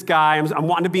meeting this guy. I'm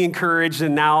wanting to be encouraged,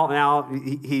 and now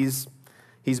he's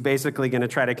basically going to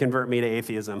try to convert me to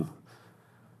atheism.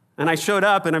 And I showed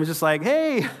up, and I'm just like,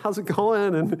 hey, how's it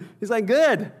going? And he's like,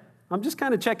 good. I'm just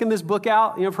kind of checking this book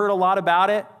out. I've heard a lot about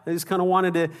it. I just kind of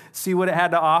wanted to see what it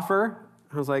had to offer.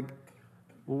 I was like,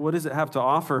 well, what does it have to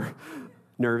offer?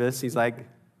 Nervous. He's like,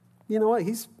 you know what?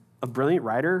 He's a brilliant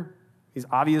writer. He's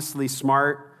obviously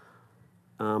smart.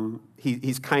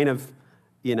 He's kind of,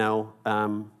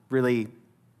 really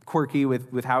quirky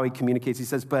with how he communicates. He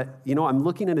says, but, I'm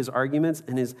looking at his arguments,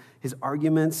 and his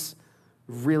arguments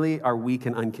really are weak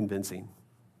and unconvincing.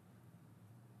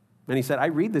 And he said, I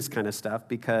read this kind of stuff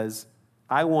because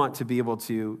I want to be able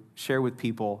to share with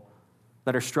people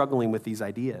that are struggling with these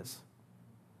ideas.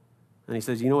 And he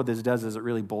says, what this does is it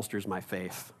really bolsters my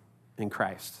faith in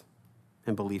Christ.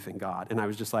 and belief in God. And I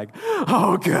was just like,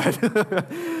 oh, good.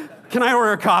 Can I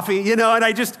order a coffee? And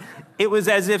it was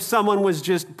as if someone was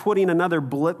just putting another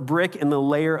brick in the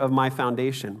layer of my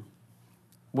foundation.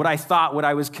 What I thought, what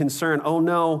I was concerned, oh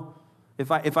no,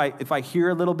 if I hear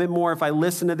a little bit more, if I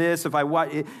listen to this,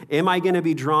 am I going to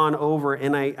be drawn over?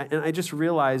 And I just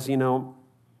realized,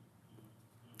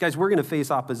 guys, we're going to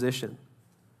face opposition.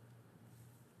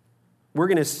 We're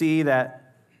going to see that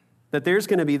there's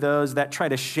going to be those that try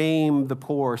to shame the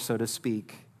poor, so to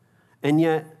speak. And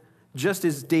yet, just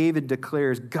as David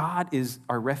declares, God is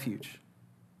our refuge.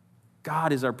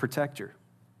 God is our protector.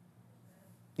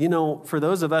 For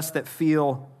those of us that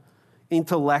feel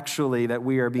intellectually that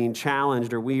we are being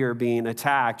challenged or we are being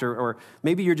attacked, or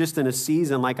maybe you're just in a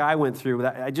season like I went through,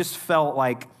 that it just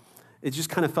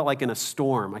kind of felt like in a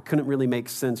storm. I couldn't really make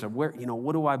sense of where,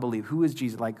 what do I believe? Who is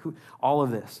Jesus? All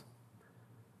of this.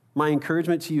 My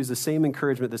encouragement to you is the same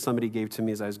encouragement that somebody gave to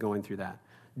me as I was going through that.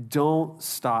 Don't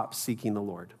stop seeking the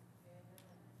Lord.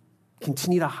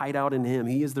 Continue to hide out in him.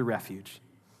 He is the refuge.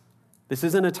 This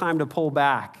isn't a time to pull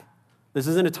back. This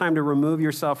isn't a time to remove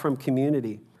yourself from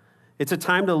community. It's a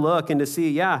time to look and to see,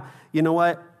 you know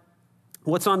what?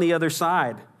 What's on the other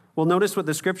side? Well, notice what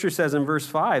the scripture says in verse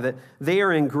 5, that they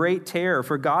are in great terror,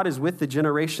 for God is with the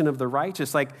generation of the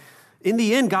righteous. In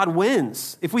the end, God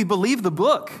wins. If we believe the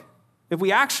book, if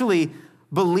we actually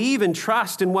believe and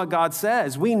trust in what God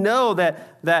says, we know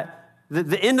that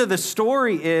the end of the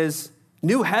story is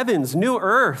new heavens, new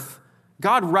earth,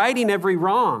 God righting every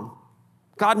wrong,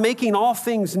 God making all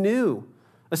things new,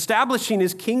 establishing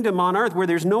his kingdom on earth where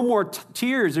there's no more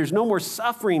tears, there's no more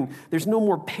suffering, there's no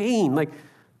more pain.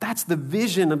 That's the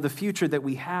vision of the future that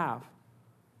we have.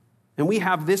 And we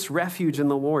have this refuge in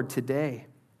the Lord today.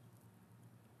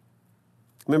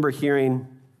 I remember hearing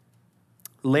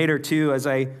later, too, as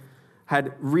I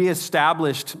had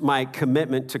reestablished my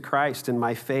commitment to Christ and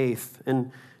my faith,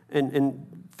 and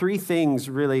three things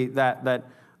really that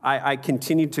I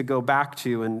continued to go back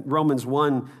to, and Romans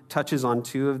 1 touches on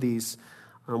two of these.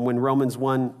 When Romans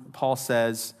 1, Paul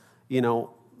says,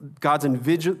 God's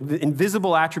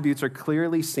invisible attributes are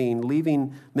clearly seen,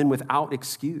 leaving men without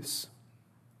excuse.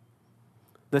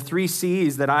 The three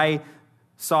C's that I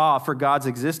saw for God's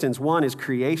existence, one is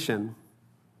creation.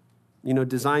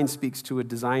 Design speaks to a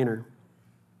designer.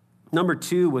 Number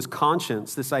two was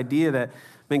conscience, this idea that,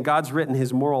 God's written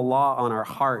his moral law on our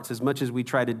hearts. As much as we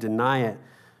try to deny it,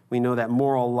 we know that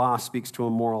moral law speaks to a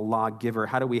moral lawgiver.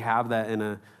 How do we have that in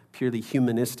a purely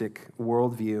humanistic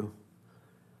worldview?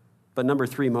 But number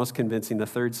three, most convincing, the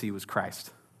third C was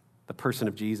Christ, the person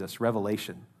of Jesus,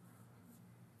 revelation.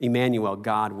 Emmanuel,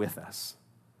 God with us.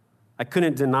 I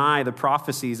couldn't deny the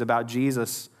prophecies about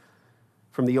Jesus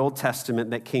from the Old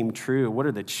Testament that came true. What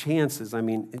are the chances?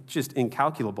 It's just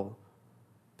incalculable.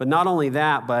 But not only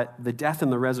that, but the death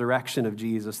and the resurrection of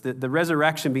Jesus, the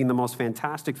resurrection being the most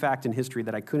fantastic fact in history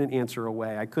that I couldn't answer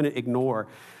away, I couldn't ignore.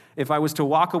 If I was to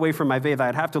walk away from my faith,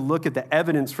 I'd have to look at the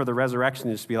evidence for the resurrection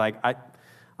and just be like, I'm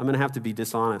going to have to be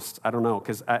dishonest. I don't know,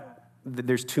 because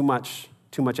there's too much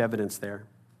evidence there.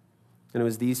 And it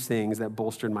was these things that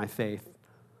bolstered my faith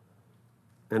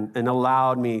and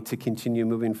allowed me to continue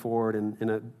moving forward in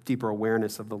a deeper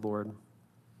awareness of the Lord.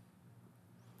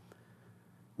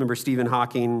 Remember, Stephen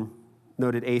Hawking,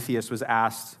 noted atheist, was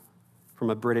asked from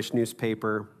a British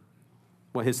newspaper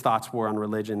what his thoughts were on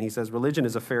religion. He says, religion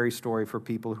is a fairy story for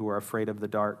people who are afraid of the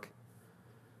dark.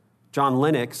 John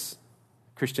Lennox,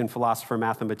 Christian philosopher,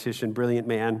 mathematician, brilliant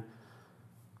man,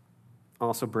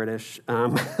 also British,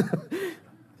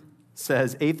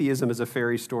 says, atheism is a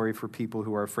fairy story for people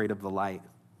who are afraid of the light.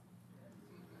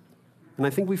 And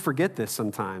I think we forget this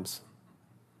sometimes.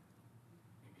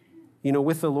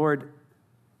 With the Lord,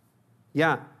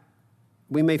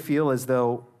 we may feel as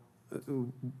though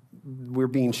we're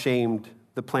being shamed,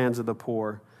 the plans of the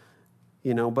poor,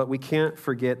 but we can't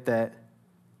forget that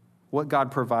what God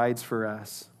provides for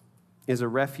us is a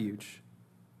refuge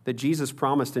that Jesus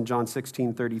promised in John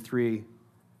 16:33,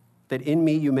 that in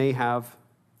me you may have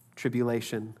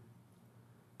tribulation,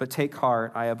 but take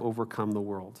heart, I have overcome the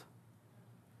world.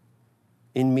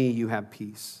 In me you have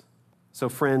peace. So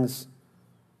friends,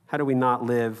 how do we not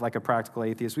live like a practical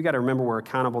atheist? We got to remember we're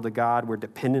accountable to God, we're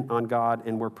dependent on God,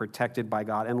 and we're protected by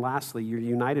God. And lastly, you're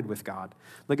united with God.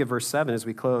 Look at verse 7 as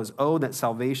we close. Oh, that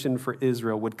salvation for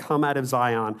Israel would come out of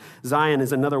Zion. Zion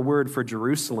is another word for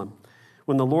Jerusalem.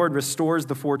 When the Lord restores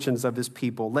the fortunes of his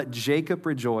people, let Jacob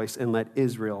rejoice and let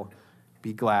Israel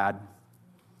be glad.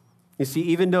 You see,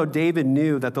 even though David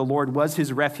knew that the Lord was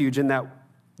his refuge and that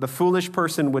the foolish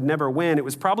person would never win, it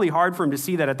was probably hard for him to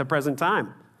see that at the present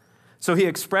time. So he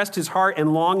expressed his heart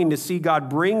and longing to see God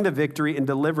bring the victory and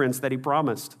deliverance that he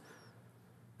promised.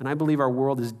 And I believe our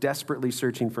world is desperately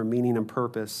searching for meaning and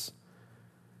purpose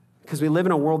because we live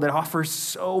in a world that offers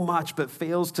so much but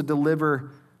fails to deliver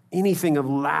anything of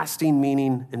lasting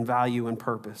meaning and value and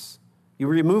purpose. You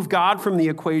remove God from the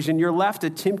equation, you're left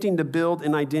attempting to build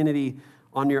an identity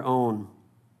on your own.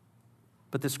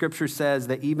 But the scripture says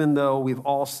that even though we've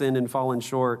all sinned and fallen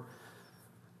short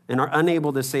and are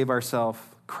unable to save ourselves,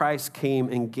 Christ came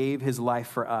and gave his life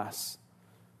for us,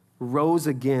 rose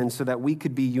again so that we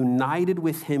could be united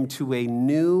with him to a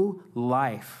new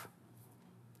life.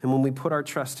 And when we put our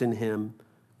trust in him,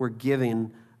 we're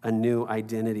given a new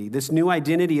identity. This new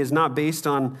identity is not based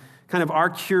on kind of our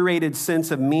curated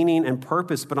sense of meaning and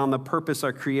purpose, but on the purpose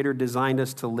our Creator designed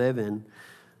us to live in.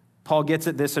 Paul gets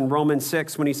at this in Romans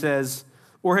 6 when he says,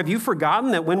 "Or have you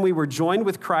forgotten that when we were joined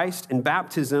with Christ in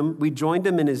baptism, we joined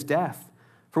him in his death?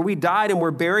 For we died and were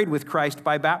buried with Christ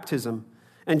by baptism.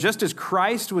 And just as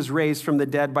Christ was raised from the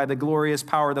dead by the glorious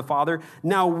power of the Father,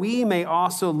 now we may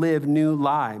also live new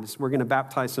lives." We're going to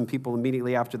baptize some people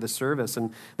immediately after the service.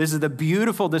 And this is the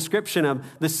beautiful description of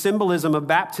the symbolism of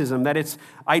baptism, that it's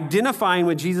identifying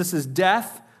with Jesus'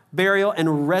 death, burial,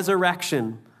 and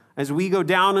resurrection. As we go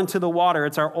down into the water,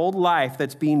 it's our old life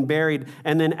that's being buried.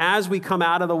 And then as we come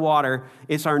out of the water,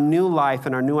 it's our new life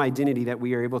and our new identity that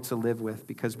we are able to live with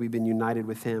because we've been united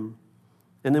with him.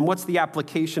 And then what's the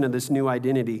application of this new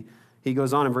identity? He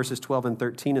goes on in verses 12 and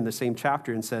 13 in the same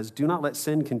chapter and says, "Do not let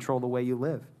sin control the way you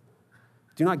live.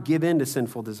 Do not give in to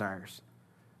sinful desires.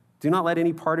 Do not let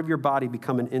any part of your body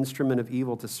become an instrument of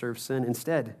evil to serve sin.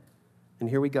 Instead," and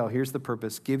here we go, here's the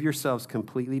purpose, "give yourselves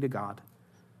completely to God.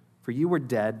 For you were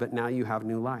dead, but now you have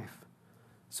new life.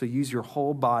 So use your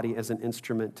whole body as an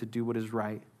instrument to do what is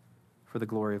right for the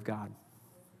glory of God."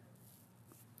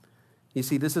 You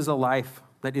see, this is a life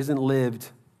that isn't lived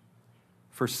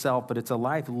for self, but it's a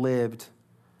life lived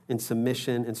in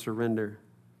submission and surrender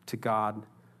to God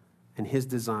and his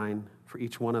design for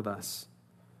each one of us.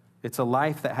 It's a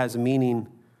life that has meaning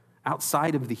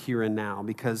outside of the here and now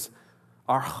because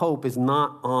our hope is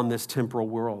not on this temporal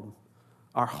world.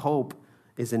 Our hope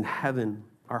is in heaven.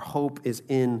 Our hope is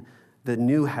in the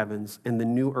new heavens and the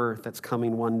new earth that's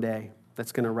coming one day,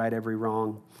 that's going to right every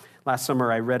wrong. Last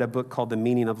summer, I read a book called The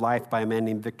Meaning of Life by a man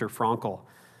named Viktor Frankl.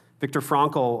 Viktor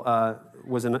Frankl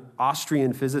was an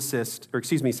Austrian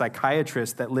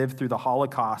psychiatrist that lived through the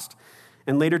Holocaust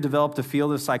and later developed a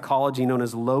field of psychology known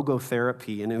as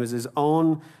logotherapy. And it was his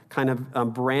own kind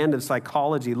of brand of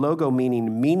psychology, logo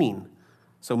meaning meaning,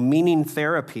 so meaning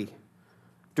therapy.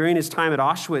 During his time at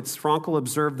Auschwitz, Frankl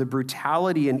observed the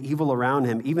brutality and evil around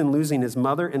him, even losing his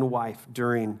mother and wife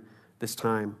during this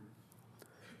time.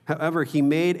 However, he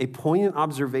made a poignant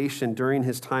observation during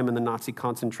his time in the Nazi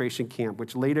concentration camp,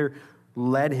 which later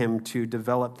led him to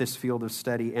develop this field of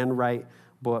study and write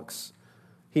books.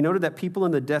 He noted that people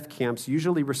in the death camps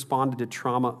usually responded to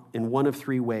trauma in one of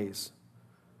three ways,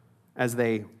 as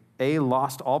they, A,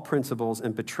 lost all principles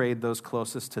and betrayed those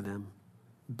closest to them,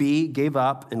 B, gave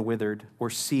up and withered, or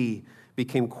C,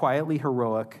 became quietly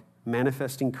heroic,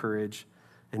 manifesting courage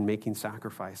and making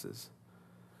sacrifices.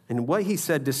 And what he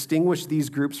said distinguished these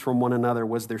groups from one another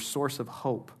was their source of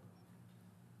hope.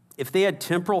 If they had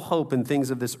temporal hope in things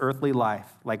of this earthly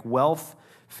life, like wealth,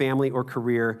 family, or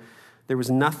career, there was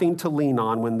nothing to lean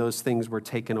on when those things were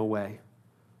taken away.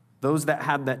 Those that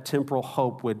had that temporal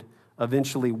hope would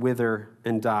eventually wither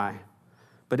and die.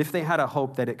 But if they had a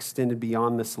hope that extended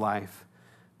beyond this life,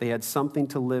 they had something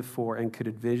to live for and could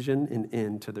envision an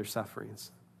end to their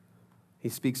sufferings. He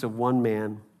speaks of one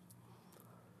man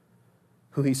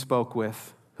who he spoke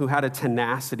with, who had a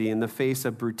tenacity in the face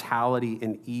of brutality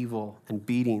and evil and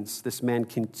beatings. This man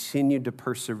continued to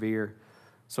persevere.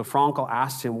 So Frankl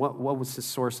asked him, what was his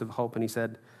source of hope? And he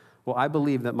said, "Well, I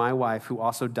believe that my wife, who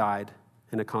also died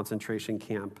in a concentration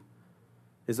camp,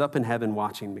 is up in heaven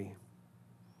watching me.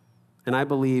 And I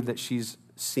believe that she's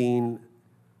seen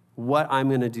what I'm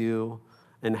going to do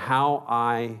and how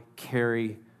I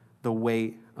carry the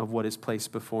weight of what is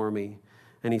placed before me."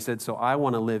 And he said, "So I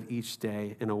want to live each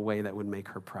day in a way that would make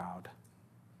her proud."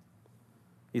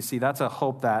 You see, that's a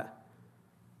hope that,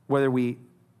 whether we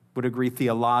would agree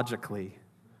theologically,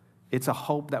 it's a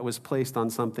hope that was placed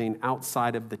on something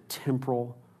outside of the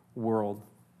temporal world.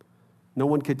 No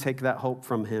one could take that hope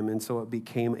from him, and so it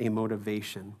became a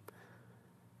motivation.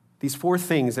 These four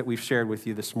things that we've shared with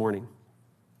you this morning,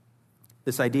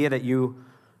 this idea that you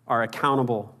are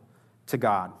accountable to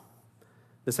God,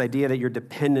 this idea that you're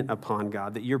dependent upon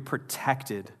God, that you're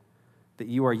protected, that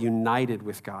you are united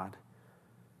with God.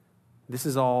 This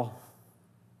is all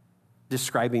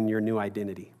describing your new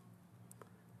identity.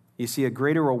 You see, a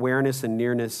greater awareness and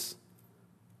nearness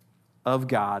of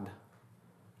God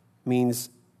means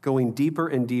going deeper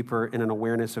and deeper in an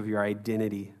awareness of your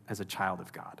identity as a child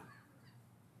of God.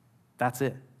 That's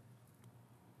it.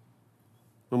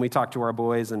 When we talk to our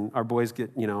boys, and our boys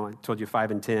get, I told you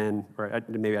 5 and 10, or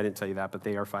maybe I didn't tell you that, but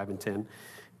they are 5 and 10.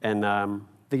 And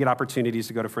they get opportunities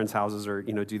to go to friends' houses or,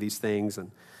 do these things.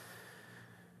 And,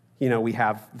 we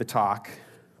have the talk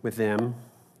with them.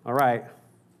 All right,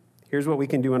 here's what we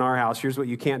can do in our house. Here's what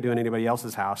you can't do in anybody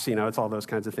else's house. It's all those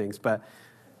kinds of things. But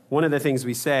one of the things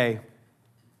we say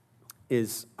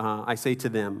is, I say to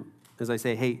them,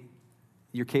 hey,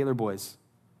 you're Kehler boys.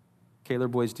 Kehler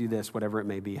boys do this, whatever it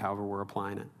may be, however we're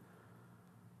applying it.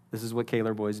 This is what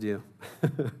Kehler boys do.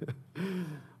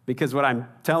 Because what I'm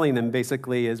telling them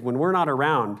basically is when we're not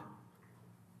around,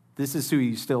 this is who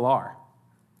you still are,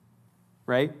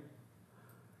 right?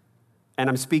 And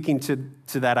I'm speaking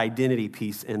to that identity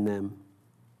piece in them.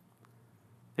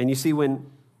 And you see, when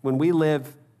we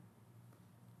live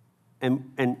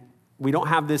and we don't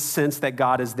have this sense that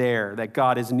God is there, that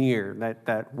God is near,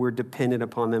 that we're dependent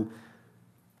upon them,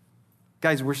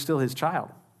 guys, we're still his child.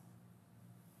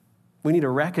 We need to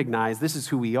recognize this is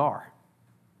who we are.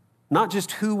 Not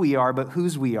just who we are, but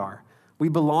whose we are. We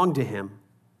belong to him.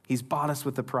 He's bought us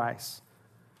with a price.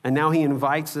 And now he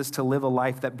invites us to live a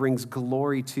life that brings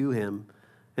glory to him.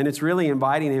 And it's really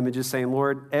inviting him and just saying,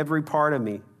 Lord, every part of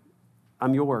me,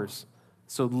 I'm yours.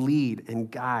 So lead and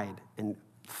guide and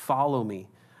follow me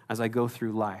as I go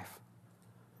through life.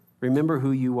 Remember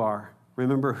who you are.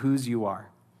 Remember whose you are.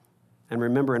 And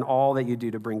remember in all that you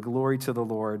do to bring glory to the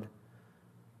Lord.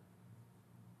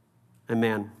 And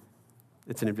man,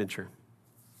 it's an adventure.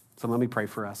 So let me pray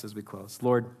for us as we close.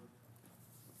 Lord,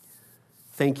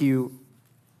 thank you,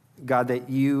 God, that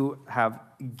you have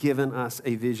given us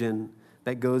a vision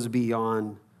that goes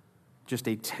beyond just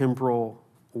a temporal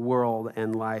world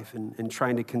and life and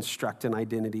trying to construct an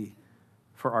identity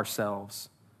for ourselves.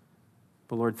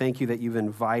 But Lord, thank you that you've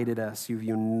invited us, you've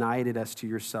united us to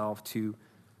yourself to,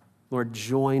 Lord,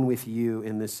 join with you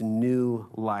in this new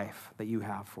life that you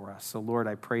have for us. So Lord,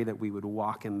 I pray that we would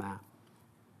walk in that.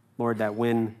 Lord, that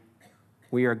when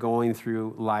we are going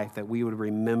through life, that we would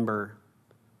remember,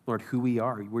 Lord, who we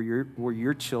are. We're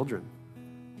your children.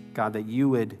 God, that you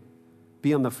would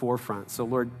be on the forefront. So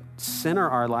Lord, center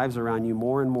our lives around you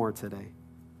more and more today.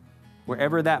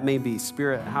 Wherever that may be,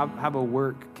 Spirit, have a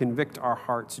work, convict our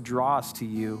hearts, draw us to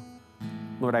you.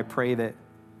 Lord, I pray that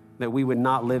we would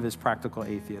not live as practical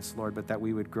atheists, Lord, but that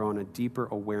we would grow in a deeper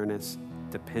awareness,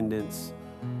 dependence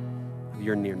of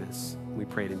your nearness. We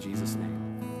pray it in Jesus' name.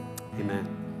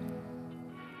 Amen.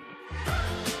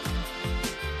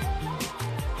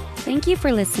 Thank you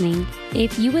for listening.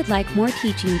 If you would like more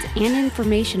teachings and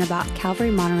information about Calvary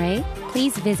Monterey,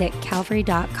 please visit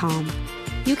calvary.com.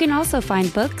 You can also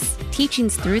find books,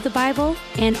 teachings through the Bible,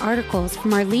 and articles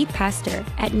from our lead pastor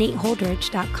at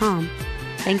nateholdridge.com.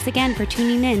 Thanks again for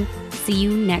tuning in. See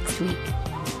you next week.